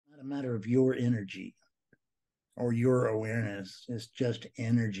matter of your energy or your awareness. It's just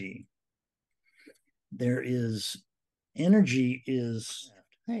energy. There is energy is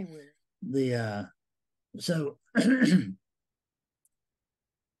the so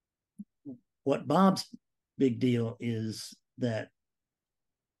what Bob's big deal is that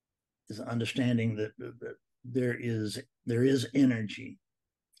is understanding that there is energy,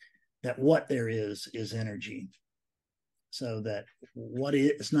 that what there is energy. So that what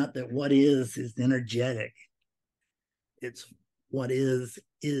is, it's not that what is energetic. It's what is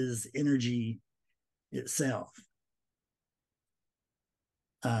energy itself.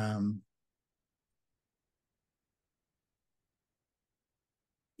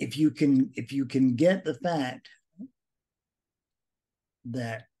 If you can get the fact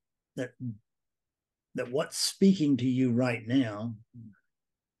that what's speaking to you right now,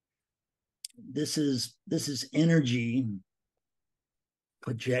 this is energy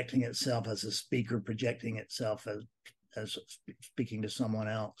projecting itself as a speaker, projecting itself as speaking to someone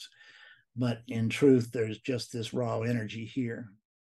else. But in truth, there's just this raw energy here.